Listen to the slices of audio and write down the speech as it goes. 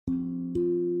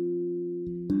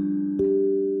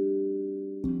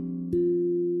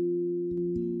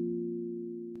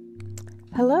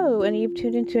Hello, and you've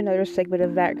tuned into another segment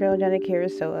of That Girl, Jenna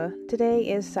Karasoa. Today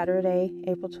is Saturday,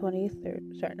 April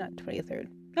 23rd. Sorry, not 23rd.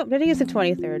 No, today is the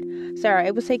 23rd. Sorry,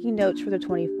 I was taking notes for the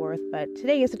 24th, but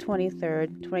today is the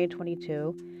 23rd,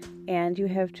 2022, and you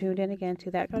have tuned in again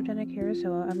to That Girl, Jenna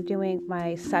Karasoa. I'm doing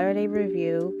my Saturday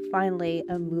review, finally,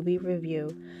 a movie review.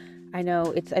 I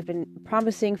know I've been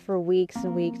promising for weeks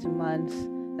and weeks and months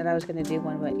that I was going to do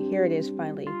one, but here it is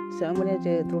finally. So I'm going to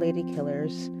do The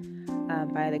Ladykillers.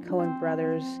 By the Coen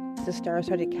brothers. It's a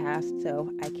star-studded cast,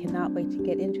 so I cannot wait to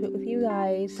get into it with you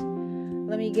guys.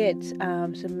 Let me get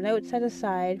some notes set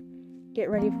aside. Get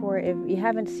ready for it. If you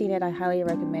haven't seen it, I highly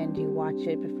recommend you watch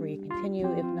it before you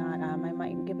continue. If not, I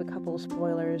might give a couple of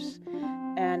spoilers.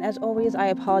 And as always, I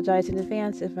apologize in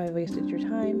advance if I wasted your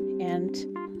time. And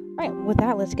right, with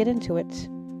that, let's get into it.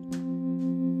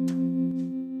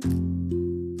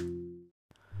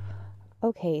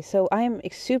 Okay, so I am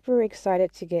super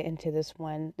excited to get into this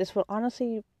one. This will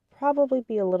honestly probably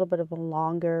be a little bit of a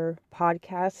longer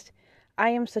podcast. I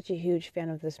am such a huge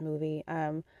fan of this movie.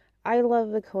 I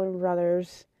love the Coen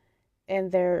brothers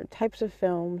and their types of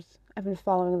films. I've been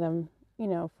following them,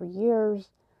 for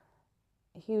years.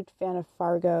 A huge fan of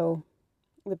Fargo,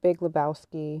 The Big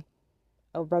Lebowski,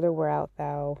 Oh Brother Where Art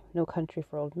Thou, No Country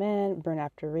for Old Men, Burn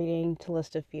After Reading, to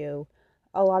list a few.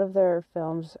 A lot of their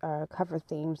films cover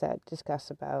themes that discuss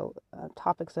about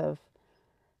topics of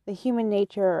the human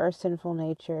nature, our sinful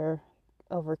nature,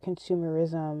 over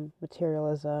consumerism,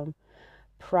 materialism,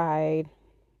 pride,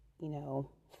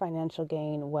 financial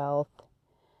gain, wealth,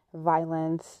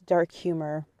 violence, dark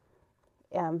humor.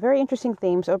 Very interesting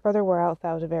themes. Oh Brother Where Art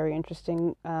Thou was a very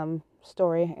interesting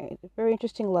story, a very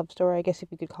interesting love story, I guess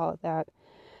if you could call it that.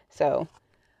 So,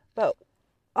 but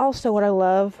also, what I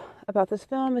love about this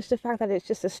film is the fact that it's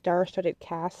just a star-studded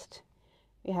cast.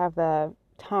 We have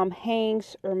Tom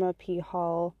Hanks, Irma P.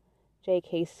 Hall,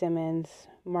 J.K. Simmons,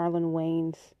 Marlon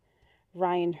Wayans,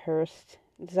 Ryan Hurst,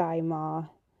 Zai Ma,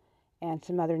 and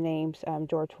some other names,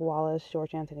 George Wallace,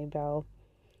 George Anthony Bell.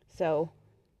 So,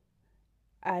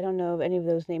 I don't know if any of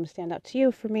those names stand out to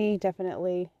you. For me,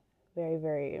 definitely very,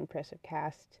 very impressive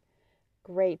cast.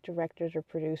 Great directors or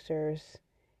producers.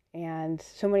 And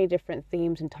so many different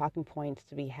themes and talking points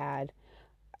to be had.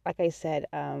 Like I said,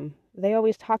 they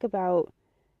always talk about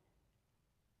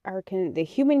the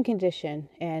human condition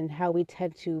and how we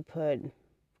tend to put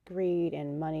greed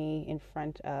and money in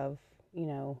front of,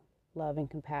 love and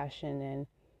compassion and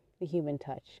the human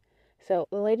touch. So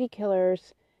The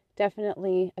Ladykillers,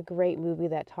 definitely a great movie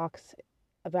that talks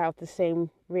about the same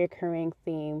reoccurring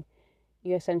theme.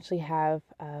 You essentially have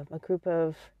a group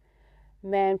of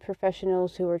men,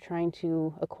 professionals who are trying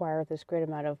to acquire this great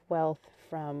amount of wealth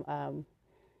from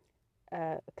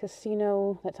a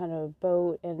casino that's on a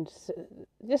boat, and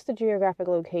just the geographic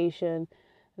location.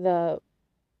 The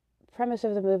premise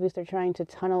of the movie is they're trying to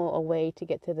tunnel a way to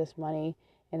get to this money,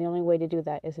 and the only way to do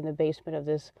that is in the basement of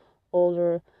this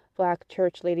older black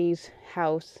church lady's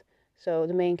house. So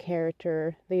the main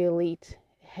character, the elite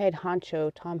head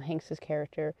honcho, Tom Hanks's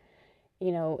character,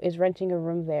 is renting a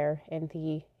room there, and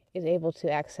he is able to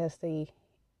access the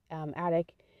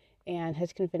attic and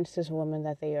has convinced this woman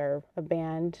that they are a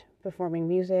band performing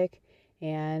music.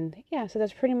 And yeah, so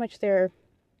that's pretty much their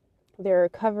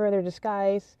cover, their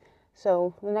disguise.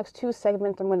 So the next two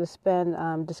segments I'm going to spend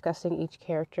discussing each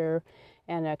character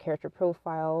and a character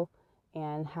profile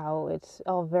and how it's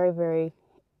all very, very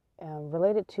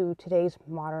related to today's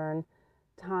modern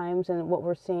times and what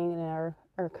we're seeing in our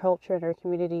culture and our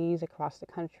communities across the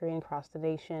country and across the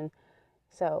nation.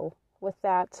 So with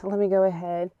that, let me go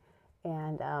ahead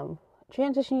and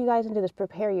transition you guys into this,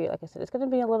 prepare you. Like I said, it's going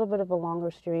to be a little bit of a longer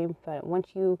stream, but once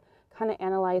you kind of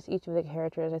analyze each of the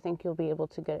characters, I think you'll be able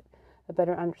to get a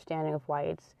better understanding of why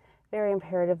it's very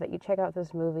imperative that you check out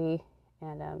this movie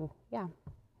and,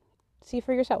 see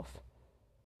for yourself.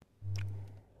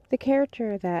 The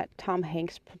character that Tom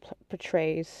Hanks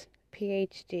portrays,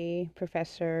 PhD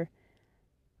professor,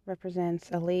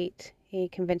 represents elite. He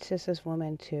convinces this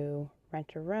woman to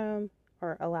rent a room,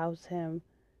 or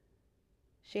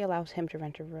she allows him to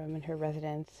rent a room in her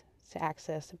residence to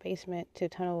access the basement to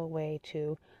tunnel away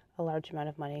to a large amount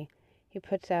of money. He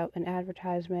puts out an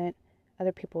advertisement,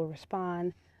 other people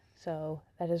respond, so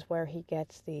that is where he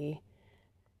gets the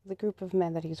group of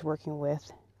men that he's working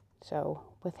with. So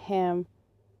with him,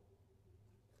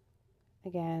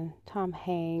 again, Tom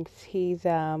Hanks, he's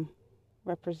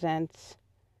represents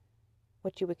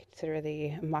what you would consider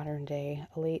the modern day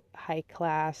elite, high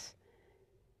class,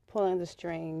 pulling the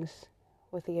strings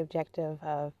with the objective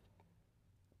of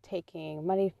taking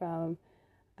money from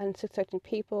unsuspecting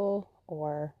people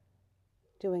or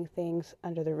doing things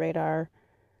under the radar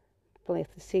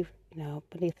beneath the sea,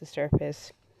 beneath the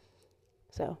surface.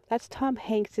 So that's Tom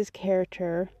Hanks's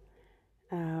character.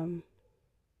 Um,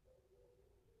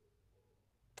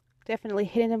 Definitely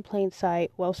hidden in plain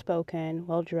sight, well spoken,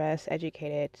 well dressed,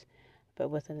 educated, but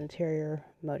with an interior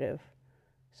motive.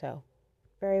 So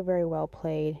very, very well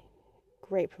played.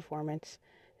 Great performance.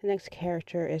 The next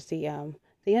character is the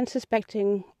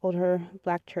unsuspecting older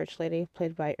black church lady,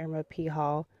 played by Irma P.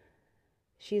 Hall.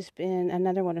 She's been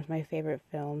another one of my favorite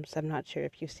films. I'm not sure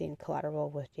if you've seen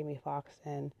Collateral with Jamie Foxx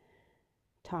and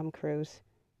Tom Cruise.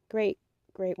 Great,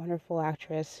 great, wonderful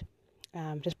actress.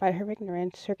 Despite her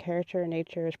ignorance, her character and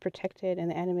nature is protected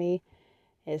and the enemy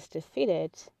is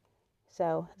defeated.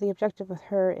 So the objective with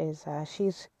her is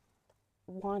she's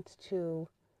wants to,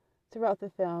 throughout the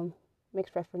film,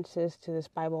 makes references to this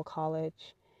Bible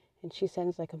college, and she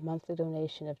sends like a monthly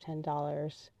donation of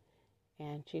 $10.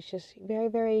 And she's just very,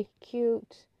 very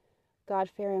cute,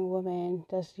 God-fearing woman.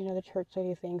 Does the church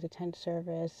lady things, attend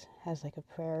service, has like a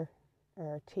prayer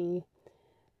or tea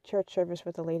church service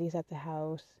with the ladies at the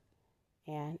house,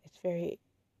 and it's very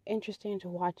interesting to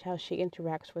watch how she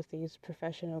interacts with these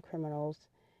professional criminals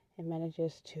and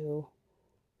manages to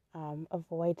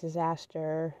avoid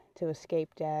disaster, to escape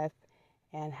death,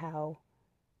 and how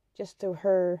just through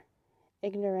her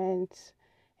ignorance,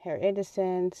 her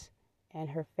innocence, and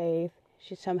her faith,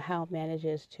 she somehow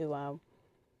manages to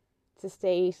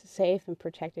stay safe and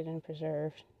protected and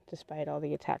preserved despite all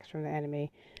the attacks from the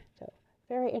enemy. So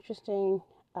very interesting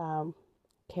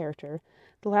character.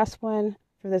 The last one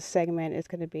for this segment is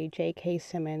going to be J.K.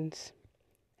 Simmons.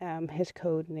 His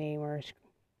code name, or his,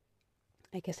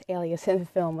 I guess, alias in the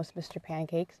film was Mr.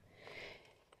 Pancakes.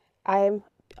 I'm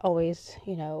always,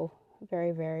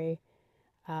 very, very,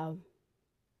 I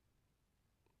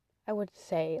would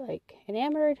say, like,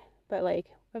 enamored, but, like,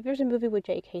 if there's a movie with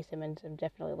J.K. Simmons, I'm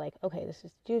definitely like, okay, this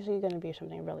is usually going to be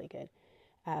something really good.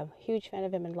 Huge fan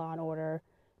of him in Law & Order.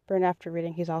 Burn After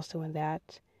Reading, he's also in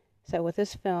that. So with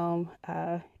this film,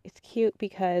 it's cute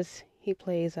because he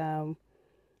plays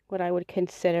what I would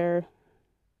consider,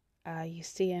 you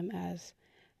see him as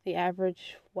the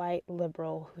average white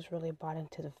liberal who's really bought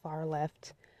into the far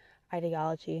left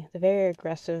ideology, the very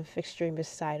aggressive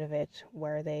extremist side of it,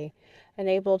 where they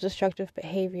enable destructive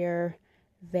behavior,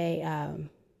 they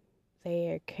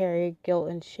carry guilt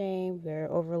and shame,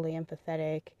 they're overly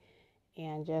empathetic,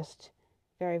 and just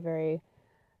very, very,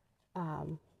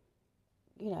 um,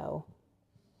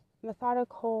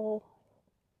 methodical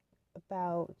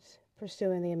about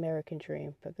pursuing the American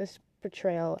dream. But this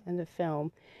portrayal in the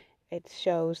film, it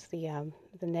shows the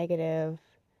negative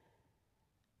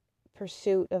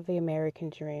pursuit of the American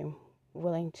dream,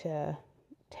 willing to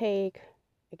take,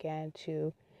 again,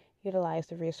 to utilize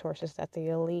the resources that the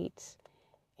elites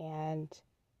and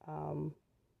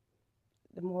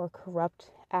the more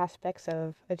corrupt aspects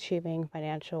of achieving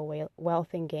financial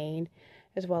wealth and gain,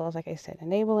 as well as, like I said,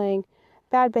 enabling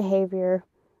bad behavior.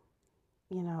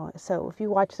 So if you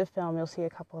watch the film, you'll see a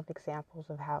couple of examples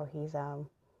of how he's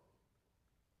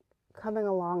coming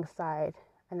alongside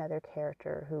another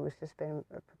character who's just been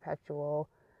a perpetual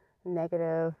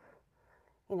negative,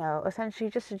 essentially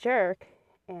just a jerk,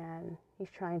 and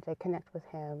he's trying to connect with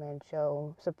him and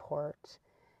show support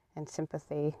and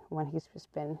sympathy when he's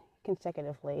just been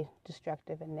consecutively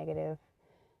destructive and negative.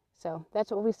 So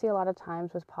that's what we see a lot of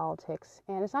times with politics,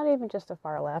 and it's not even just the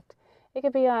far left. It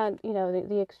could be on,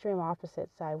 the extreme opposite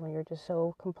side when you're just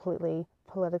so completely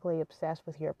politically obsessed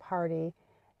with your party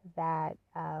that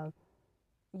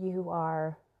you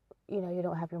are, you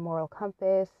don't have your moral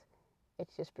compass.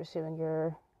 It's just pursuing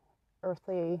your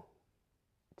earthly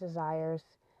desires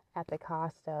at the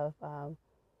cost of,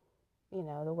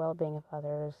 the well-being of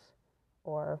others.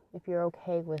 Or if you're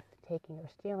okay with taking or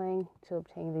stealing to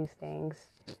obtain these things.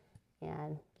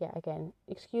 And yeah, again,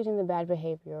 excusing the bad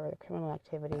behavior or the criminal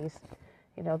activities.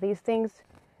 These things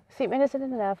seem innocent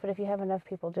enough, but if you have enough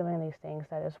people doing these things,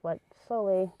 that is what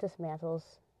slowly dismantles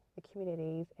the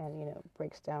communities and,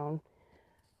 breaks down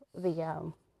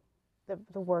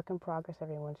the work in progress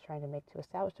everyone's trying to make to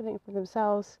establish something for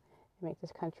themselves and make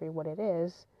this country what it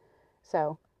is.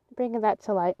 So bringing that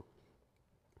to light.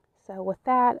 So with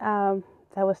that,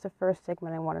 that was the first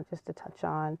segment I wanted just to touch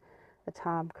on. The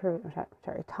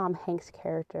Tom Hanks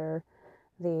character,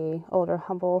 the older,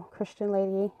 humble Christian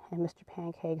lady, and Mr.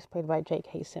 Pancakes, played by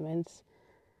J.K. Simmons.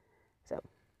 So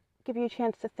give you a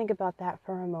chance to think about that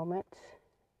for a moment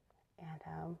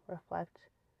and reflect.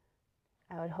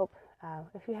 I would hope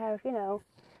if you have,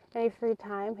 any free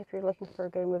time, if you're looking for a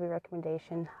good movie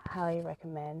recommendation, highly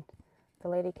recommend The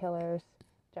Lady Killers.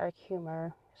 Dark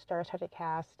humor, star-studded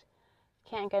cast.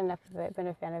 Can't get enough of it. Been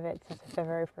a fan of it since the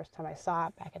very first time I saw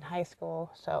it back in high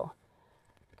school. So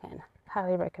can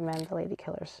highly recommend The Lady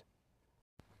Killers.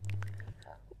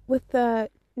 With the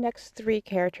next three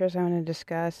characters I want to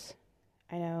discuss,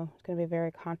 I know it's going to be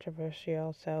very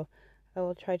controversial, so I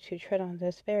will try to tread on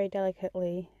this very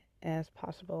delicately as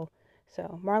possible.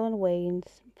 So Marlon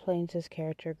Wayans plays his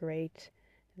character great.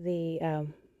 The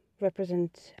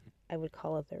I would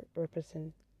call it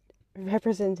the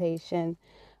representation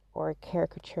or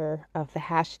caricature of the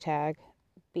hashtag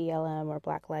BLM or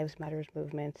Black Lives Matters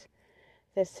movement.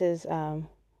 This is,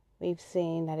 we've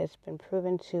seen that it's been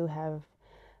proven to have,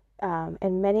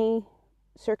 in many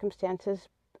circumstances,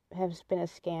 has been a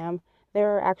scam.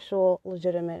 There are actual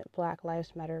legitimate Black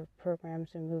Lives Matter programs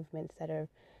and movements that have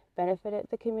benefited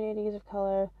the communities of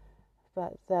color,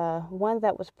 but the one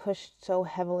that was pushed so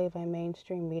heavily by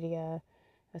mainstream media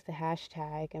with the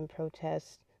hashtag and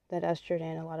protests that ushered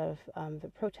in a lot of the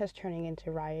protests turning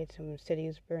into riots and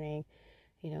cities burning,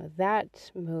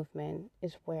 that movement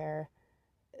is where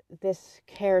this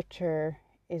character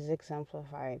is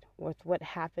exemplified with what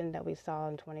happened that we saw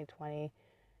in 2020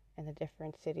 in the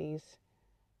different cities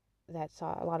that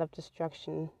saw a lot of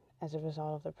destruction as a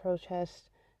result of the protests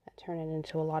that turned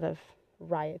into a lot of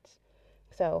riots.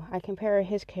 So I compare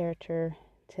his character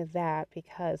to that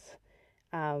because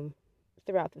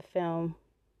throughout the film,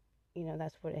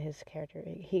 that's what his character,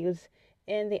 he was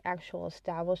in the actual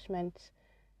establishment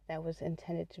that was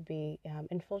intended to be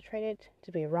infiltrated,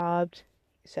 to be robbed.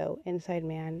 So Inside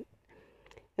Man,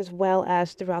 as well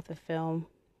as throughout the film,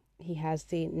 he has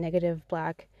the negative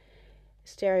Black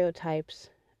stereotypes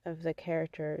of the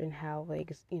character and how they,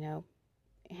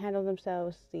 handle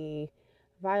themselves, the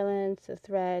violence, the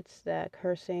threats, the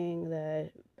cursing, the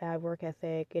bad work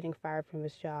ethic, getting fired from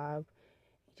his job,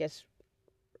 just,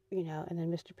 and then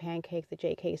Mr. Pancake, the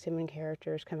J.K. Simmons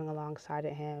character, is coming alongside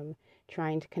of him,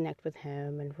 trying to connect with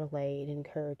him and relate and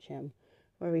encourage him.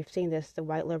 Where we've seen this, the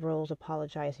white liberals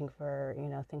apologizing for,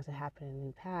 things that happened in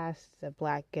the past, the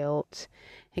Black guilt,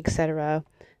 etc.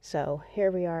 So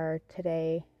here we are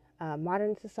today,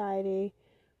 modern society.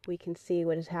 We can see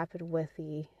what has happened with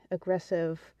the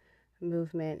aggressive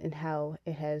movement and how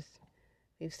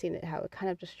we've seen it, how it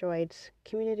kind of destroyed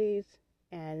communities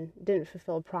and didn't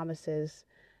fulfill promises.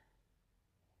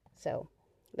 So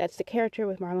that's the character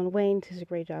with Marlon Wayans. He does a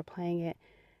great job playing it.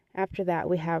 After that,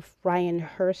 we have Ryan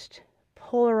Hurst,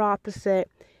 polar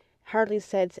opposite, hardly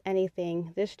says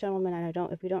anything. This gentleman,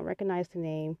 if you don't recognize the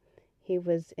name, he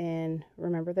was in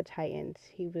Remember the Titans.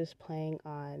 He was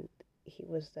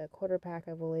the quarterback,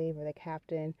 I believe, or the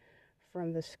captain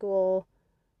from the school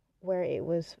where it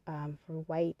was for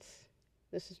whites.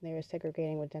 This is when they were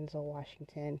segregating with Denzel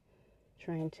Washington,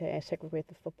 trying to segregate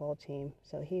the football team.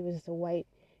 So he was the white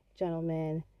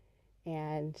gentleman,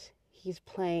 and he's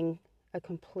playing a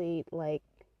complete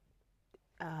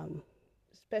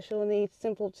special needs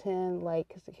simpleton.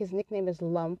 His nickname is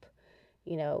Lump.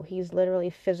 He's literally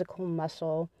physical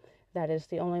muscle that is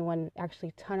the only one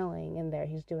actually tunneling in there.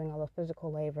 He's doing all the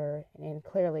physical labor, and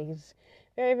clearly he's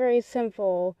very, very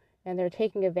simple, and they're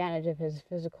taking advantage of his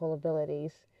physical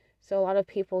abilities. So a lot of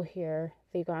people here,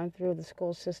 they've gone through the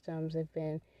school systems, they've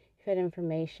been fed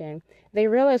information. They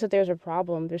realize that there's a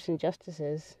problem, there's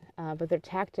injustices, but their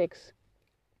tactics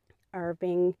are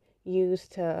being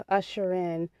used to usher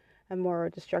in a more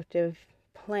destructive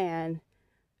plan,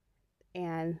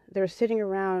 and they're sitting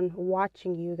around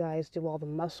watching you guys do all the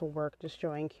muscle work,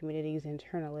 destroying communities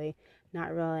internally,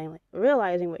 not really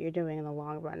realizing what you're doing in the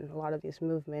long run. A lot of these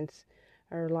movements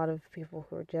are a lot of people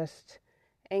who are just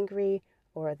angry,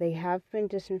 or they have been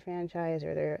disenfranchised,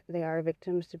 or they are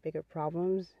victims to bigger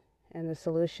problems, and the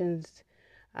solutions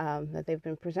that they've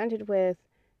been presented with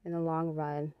in the long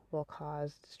run will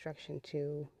cause destruction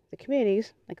to the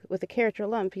communities. Like with the character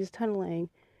Lump, he's tunneling,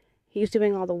 he's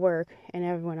doing all the work, and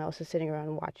everyone else is sitting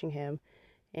around watching him,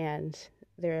 and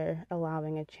they're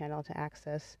allowing a channel to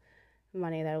access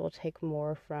money that will take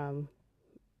more from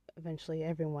eventually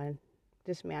everyone,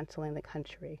 dismantling the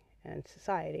country and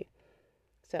society.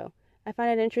 So I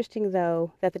find it interesting,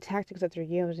 though, that the tactics that they're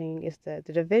using is the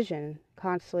division,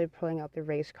 constantly pulling out the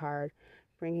race card,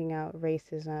 bringing out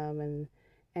racism and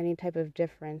any type of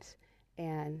difference.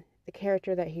 And the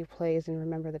character that he plays in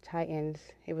Remember the Titans,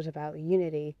 it was about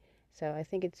unity. So I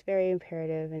think it's very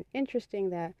imperative and interesting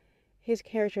that his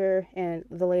character and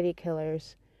the Lady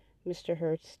Killers, Mr.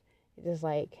 Hurst,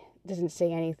 doesn't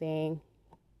say anything.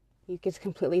 He gets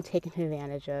completely taken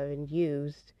advantage of and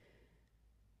used,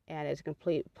 and it's a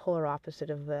complete polar opposite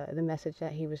of the message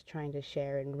that he was trying to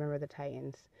share and Remember the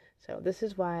Titans. So this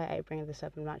is why I bring this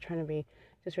up. I'm not trying to be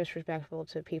disrespectful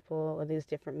to people of these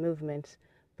different movements,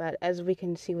 but as we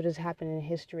can see what has happened in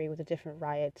history with the different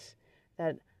riots,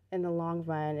 that in the long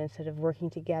run instead of working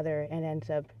together, and ends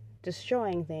up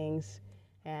destroying things.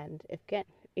 And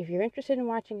if you're interested in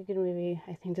watching a good movie,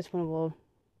 I think this one will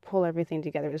pull everything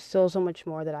together. There's still so much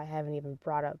more that I haven't even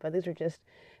brought up, but these are just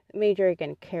major,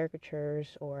 again,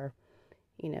 caricatures or,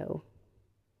 you know,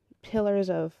 pillars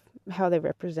of how they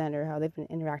represent or how they've been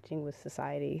interacting with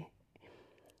society.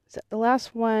 So the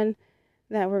last one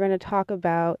that we're going to talk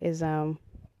about is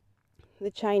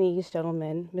the Chinese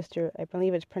gentleman, I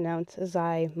believe it's pronounced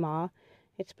Zai Ma.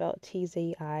 It's spelled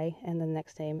Tzai, and the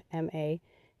next name Ma.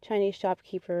 Chinese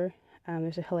shopkeeper.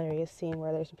 There's a hilarious scene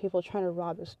where there's some people trying to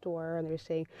rob a store, and they're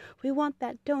saying, "We want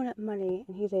that donut money,"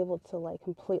 and he's able to like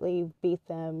completely beat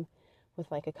them with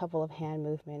like a couple of hand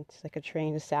movements, like a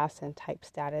trained assassin type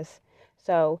status.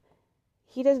 So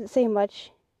he doesn't say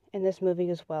much in this movie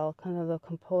as well, kind of the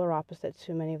polar opposite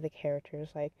to many of the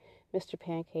characters. Like Mr.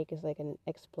 Pancake is like an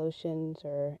explosions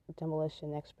or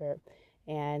demolition expert,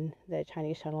 and the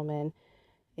Chinese gentleman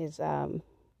is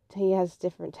he has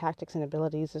different tactics and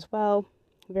abilities as well.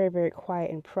 Very, very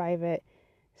quiet and private.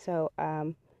 So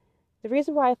the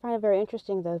reason why I find it very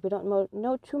interesting, though, is we don't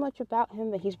know too much about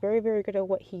him, but he's very, very good at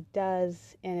what he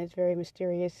does, and it's very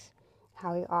mysterious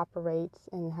how he operates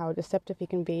and how deceptive he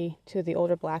can be to the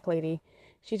older black lady.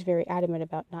 She's very adamant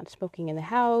about not smoking in the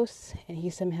house, and he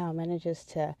somehow manages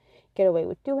to get away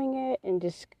with doing it and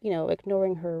just,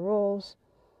 ignoring her rules.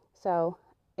 So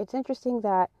it's interesting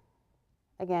that,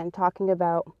 again, talking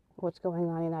about what's going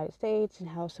on in the United States and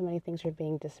how so many things are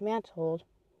being dismantled,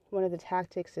 one of the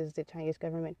tactics is the Chinese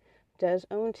government does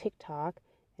own TikTok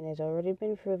and has already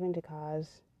been proven to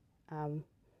cause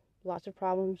lots of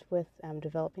problems with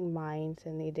developing minds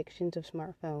and the addictions of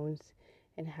smartphones,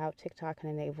 and how TikTok can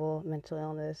enable mental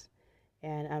illness,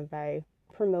 and by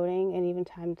promoting and even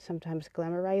sometimes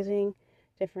glamorizing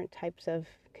different types of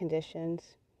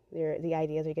conditions, the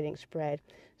ideas are getting spread.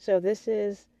 So this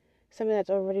is something that's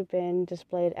already been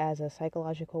displayed as a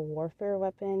psychological warfare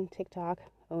weapon. TikTok,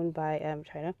 owned by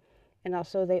China, and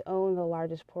also they own the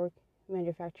largest pork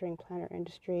manufacturing plant or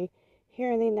industry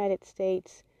here in the United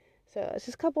States. So it's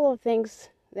just a couple of things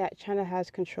that China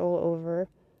has control over,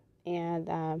 and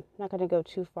I'm not going to go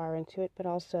too far into it, but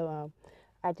also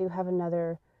I do have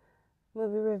another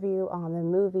movie review on the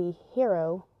movie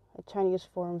Hero, a Chinese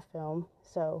foreign film.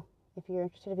 So if you're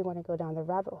interested, if you want to go down the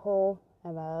rabbit hole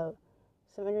about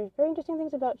some very interesting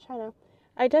things about China,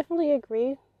 I definitely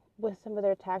agree with some of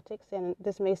their tactics, and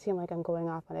this may seem like I'm going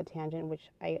off on a tangent, which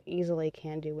I easily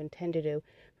can do and tend to do,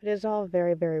 but it's all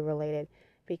very, very related,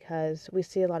 because we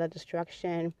see a lot of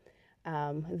destruction,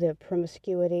 the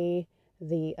promiscuity,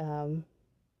 the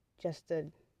just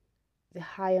the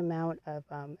high amount of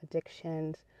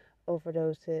addictions,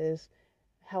 overdoses,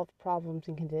 health problems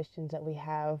and conditions that we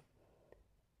have.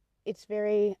 It's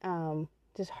very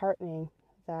disheartening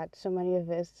that so many of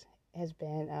this has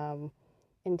been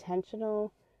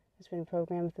intentional. It's been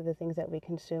programmed through the things that we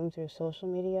consume through social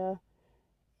media,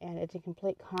 and it's in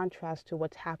complete contrast to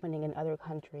what's happening in other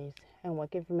countries and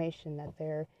what information that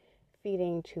they're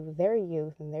feeding to their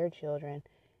youth and their children.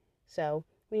 So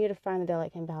we need to find the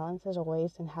delicate balance, as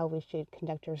always, in how we should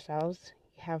conduct ourselves.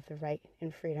 You have the right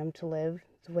and freedom to live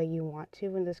the way you want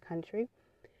to in this country.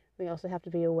 We also have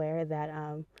to be aware that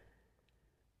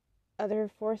other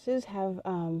forces have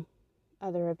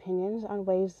other opinions on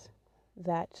ways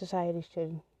that society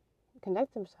should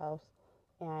conduct themselves.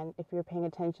 And if you're paying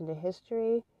attention to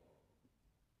history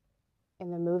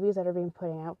and the movies that are being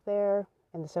put out there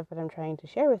and the stuff that I'm trying to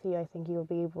share with you, I think you'll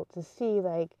be able to see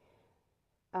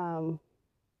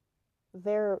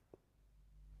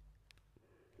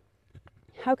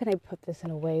how can I put this in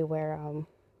a way where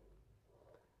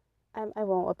I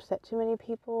won't upset too many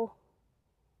people,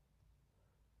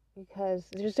 because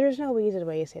there's no easy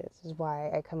way to say this. This is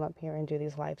why I come up here and do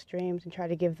these live streams and try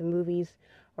to give the movies,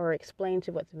 or explain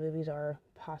to what the movies are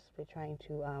possibly trying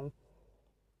to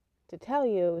tell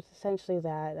you. It's essentially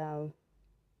that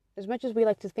as much as we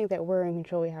like to think that we're in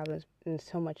control, we have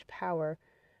so much power,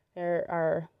 there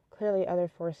are clearly other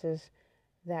forces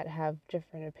that have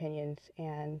different opinions.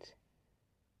 And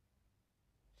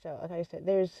so, like I said,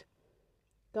 there's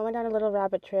going down a little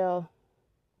rabbit trail.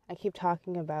 I keep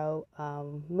talking about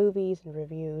movies and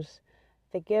reviews.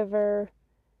 The Giver.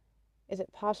 Is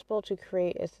it possible to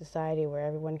create a society where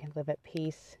everyone can live at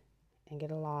peace and get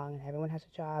along, and everyone has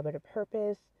a job and a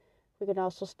purpose? We can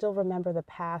also still remember the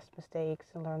past mistakes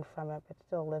and learn from it, but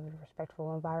still live in a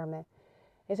respectful environment.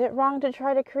 Is it wrong to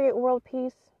try to create world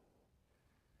peace?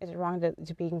 Is it wrong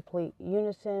to be in complete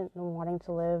unison and wanting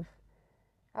to live?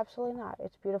 Absolutely not.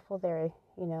 It's beautiful there,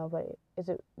 but is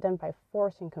it done by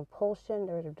force and compulsion,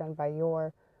 or is it done by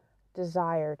your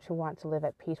desire to want to live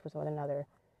at peace with one another?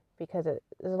 because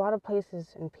there's a lot of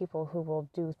places and people who will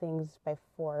do things by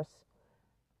force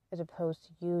as opposed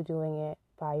to you doing it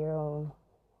by your own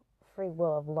free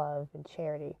will of love and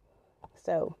charity.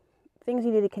 So things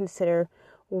you need to consider: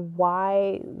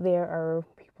 why there are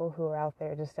people who are out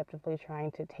there deceptively trying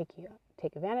to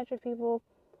take advantage of people.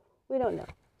 We don't know.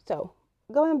 So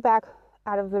going back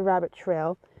out of the rabbit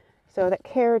trail, so that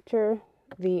character,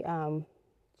 the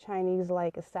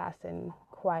Chinese-like assassin,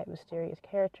 quiet, mysterious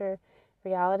character,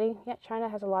 reality, yeah, China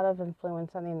has a lot of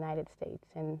influence on the United States,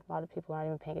 and a lot of people aren't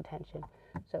even paying attention.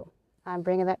 So I'm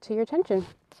bringing that to your attention.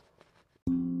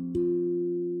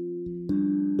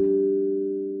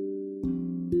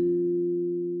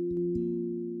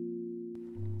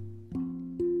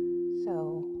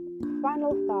 So,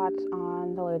 final thoughts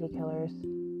on The Ladykillers.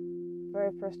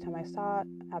 Very first time I saw it,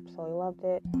 absolutely loved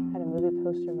it. Had a movie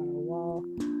poster on the wall.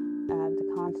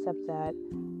 The concept that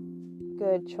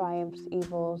good triumphs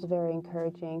evil is very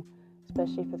encouraging,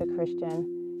 especially for the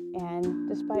Christian. And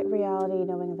despite reality,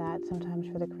 knowing that sometimes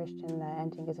for the Christian the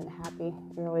ending isn't happy,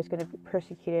 you're always going to be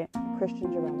persecuted.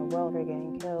 Christians around the world are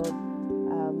getting killed.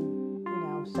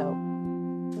 So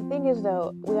the thing is,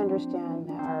 though, we understand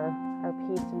that our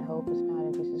peace and hope is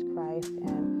found in Jesus Christ,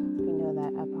 and we know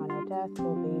that upon our death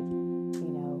we'll be,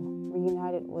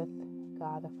 reunited with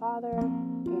God the Father,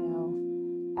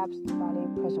 absent the body,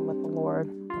 present with the Lord.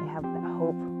 We have that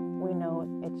hope. We know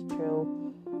it's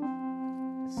true.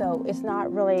 So it's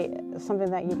not really something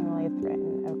that you can really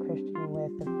threaten a Christian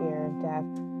with, the fear of death.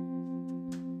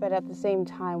 But at the same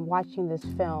time, watching this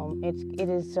film, it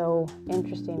is so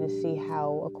interesting to see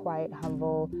how a quiet,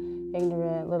 humble,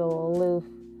 ignorant, little aloof,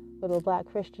 little black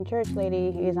Christian church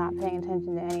lady who is not paying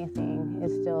attention to anything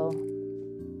is still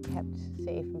kept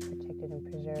safe and protected and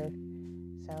preserved.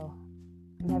 So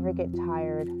I never get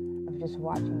tired of just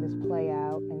watching this play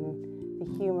out, and the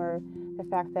humor, the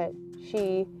fact that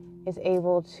she is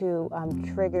able to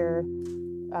trigger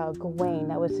Gawain,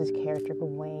 that was his character,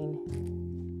 Gawain,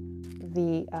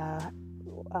 the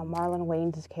Marlon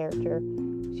Wayans' character.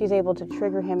 She's able to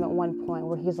trigger him at one point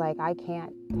where he's like, I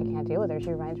can't deal with her.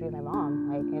 She reminds me of my mom.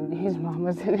 And his mom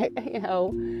was in it,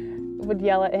 would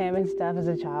yell at him and stuff as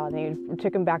a child, and he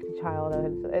took him back to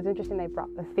childhood. It's interesting they brought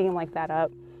a theme like that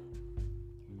up.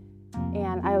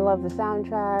 And I love the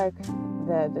soundtrack,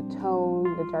 the tone,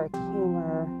 the dark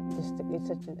humor. It's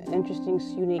such an interesting,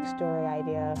 unique story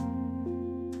idea.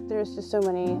 There's just so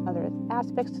many other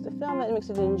aspects to the film that makes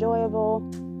it enjoyable.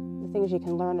 The things you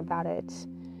can learn about it,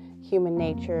 human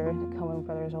nature. The Coen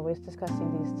brothers always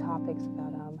discussing these topics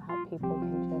about how people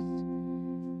can just,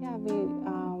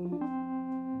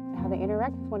 how they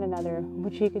interact with one another,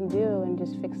 what you can do and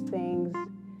just fix things.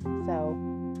 So,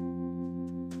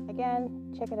 again,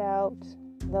 check it out.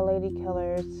 The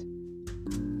Ladykillers.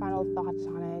 Final thoughts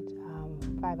on it,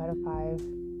 5 out of 5.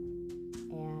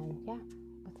 And yeah,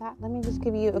 with that, let me just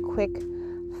give you a quick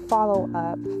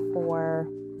follow-up for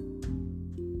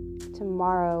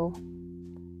tomorrow.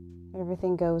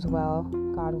 Everything goes well,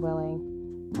 God willing.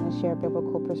 I'm going to share a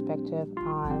biblical perspective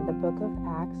on the book of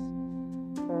Acts,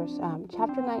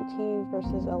 chapter 19,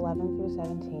 verses 11 through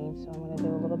 17. So I'm going to do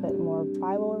a little bit more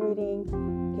Bible reading,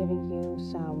 giving you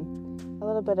a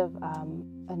little bit of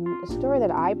a story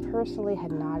that I personally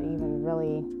had not even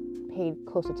really paid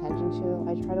close attention to.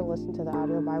 I try to listen to the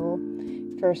audio Bible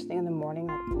first thing in the morning,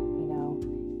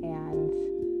 and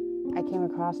I came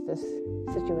across this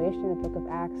situation in the book of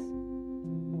Acts.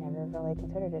 Never really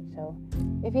considered it. So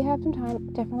if you have some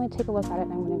time, definitely take a look at it.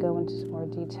 And I'm going to go into some more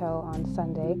detail on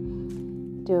Sunday,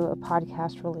 do a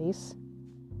podcast release.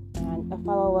 And a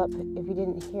follow-up, if you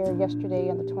didn't hear yesterday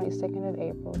on the 22nd of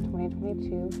April,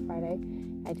 2022, Friday,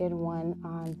 I did one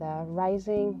on the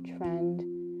rising trend,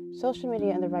 social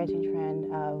media and the rising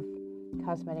trend of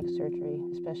cosmetic surgery,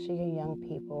 especially in young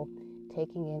people,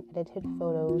 taking in edited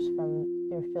photos from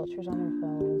their filters on their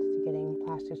phones to getting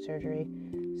plastic surgery.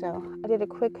 So I did a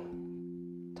quick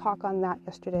talk on that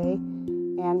yesterday,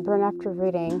 and Burn After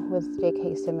Reading with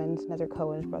J.K. Simmons, another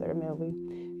Coen's brother movie,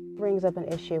 brings up an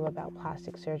issue about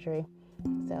plastic surgery.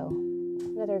 So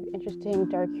another interesting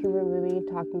dark humor movie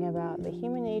talking about the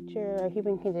human nature, our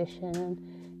human condition,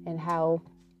 and how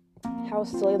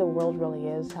silly the world really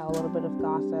is, how a little bit of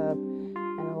gossip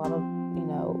and a lot of,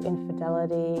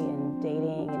 infidelity and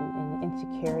dating and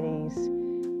insecurities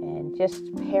and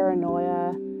just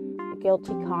paranoia,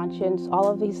 guilty conscience, all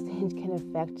of these things can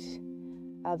affect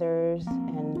others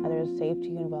and others'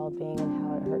 safety and well-being, and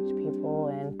how it hurts people,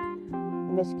 and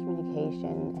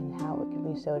miscommunication and how it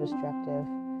can be so destructive.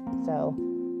 So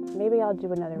maybe I'll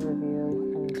do another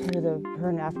review and do the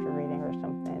Burn After Reading or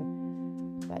something.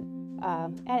 But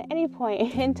at any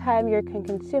point in time you're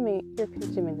consuming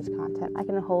this content, I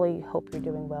can wholly hope you're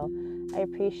doing well. I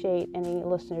appreciate any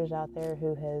listeners out there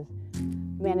who has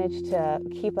managed to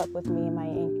keep up with me and my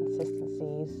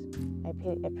inconsistencies. I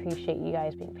appreciate you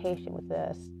guys being patient with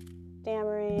the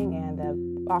stammering and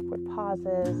the awkward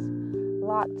pauses.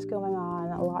 Lots going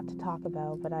on, a lot to talk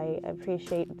about, but I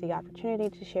appreciate the opportunity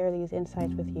to share these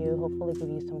insights with you, hopefully give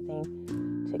you something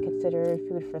to consider,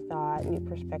 food for thought, new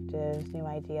perspectives, new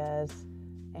ideas,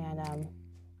 and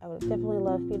I would definitely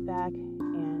love feedback,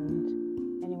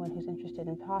 and anyone who's interested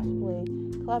in possibly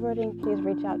collaborating, please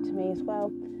reach out to me as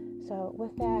well. So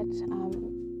with that,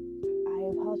 I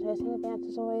apologize in advance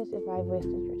as always if I've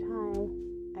wasted your time.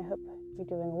 I hope you're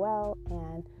doing well,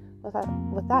 and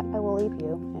with that, I will leave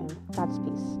you, and God's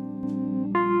peace.